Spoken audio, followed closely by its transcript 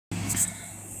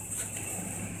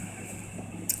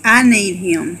I need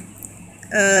him.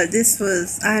 I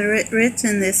had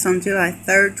written this on July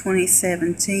 3rd,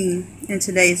 2017, and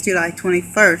today is July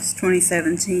 21st,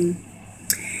 2017.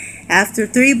 After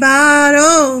 3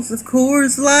 bottles of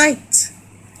Coors Light,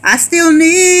 I still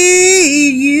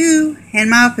need you, and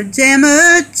my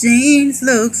pajama jeans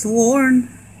looks worn.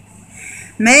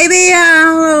 Maybe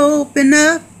I'll open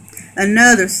up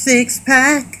another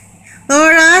 6-pack.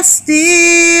 Lord, I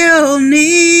still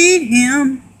need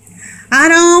him. I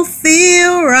don't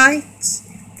feel right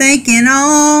thinking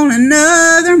on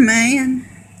another man.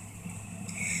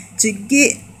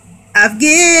 I've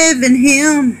given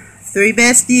him 3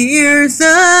 best years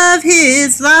of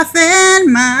his life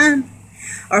and mine.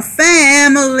 Our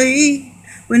family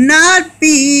would not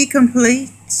be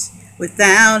complete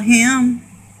without him.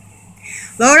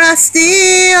 Lord, I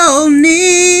still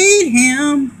need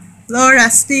him. Lord, I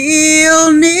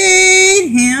still need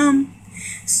him.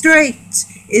 Straight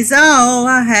is all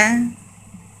I have.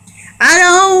 I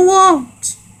don't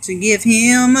want to give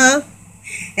him up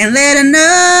and let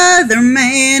another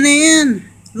man in.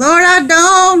 Lord, I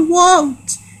don't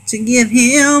want to give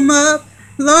him up.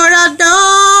 Lord, I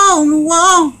don't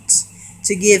want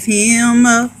to give him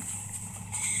up.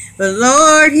 But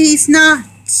Lord, he's not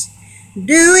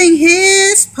doing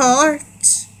his part.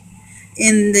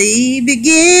 In the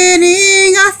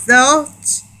beginning, I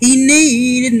thought he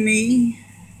needed me.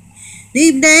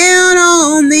 Deep down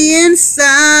on the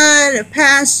inside, a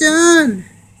passion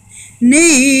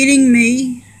needing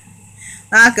me.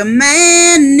 Like a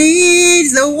man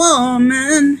needs a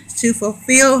woman to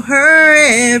fulfill her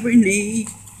every need.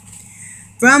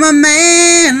 From a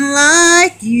man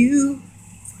like you,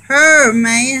 her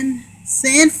man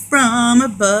sent from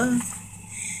above.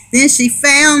 Then she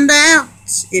found out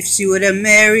if she would have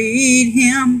married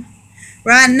him,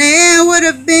 right now would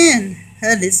have been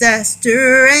a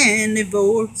disaster and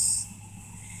divorce.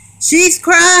 She's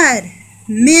cried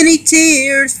many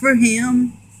tears for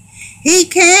him. He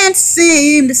can't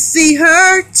seem to see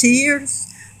her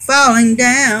tears falling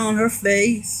down her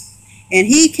face, and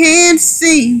he can't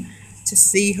seem to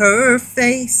see her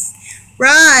face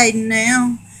right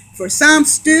now for some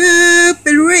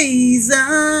stupid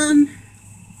reason.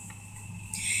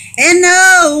 And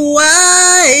no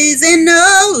eyes, and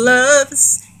no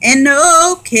loves, and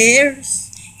no cares.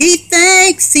 He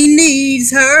thinks he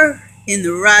needs her in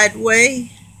the right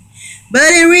way,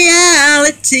 but in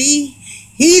reality,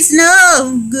 he's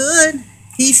no good.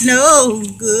 He's no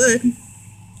good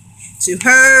to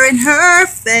her and her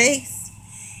faith.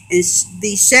 And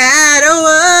The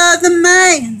Shadow of the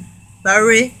Man by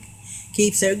Rick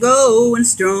keeps her going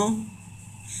strong.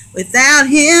 Without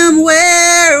him,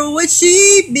 where would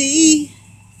she be?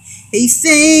 He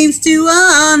seems to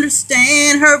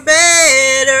understand her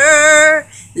better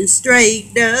than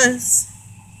Straight does.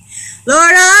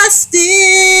 Lord, I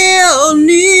still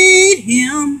need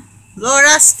him. Lord,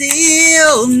 I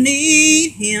still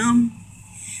need him.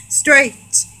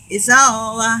 Straight is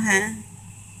all I have.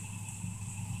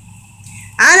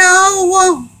 I don't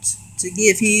want to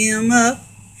give him up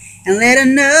and let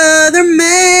another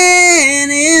man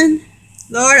in.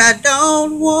 Lord, I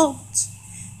don't want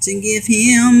to give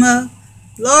him up.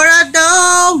 Lord, I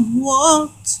don't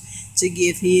want to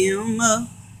give him up.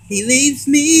 He leaves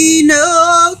me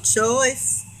no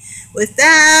choice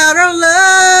without our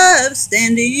love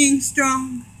standing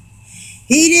strong.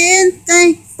 He didn't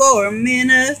think for a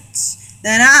minute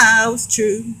that I was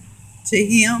true to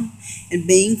him and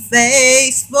being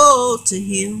faithful to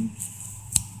him.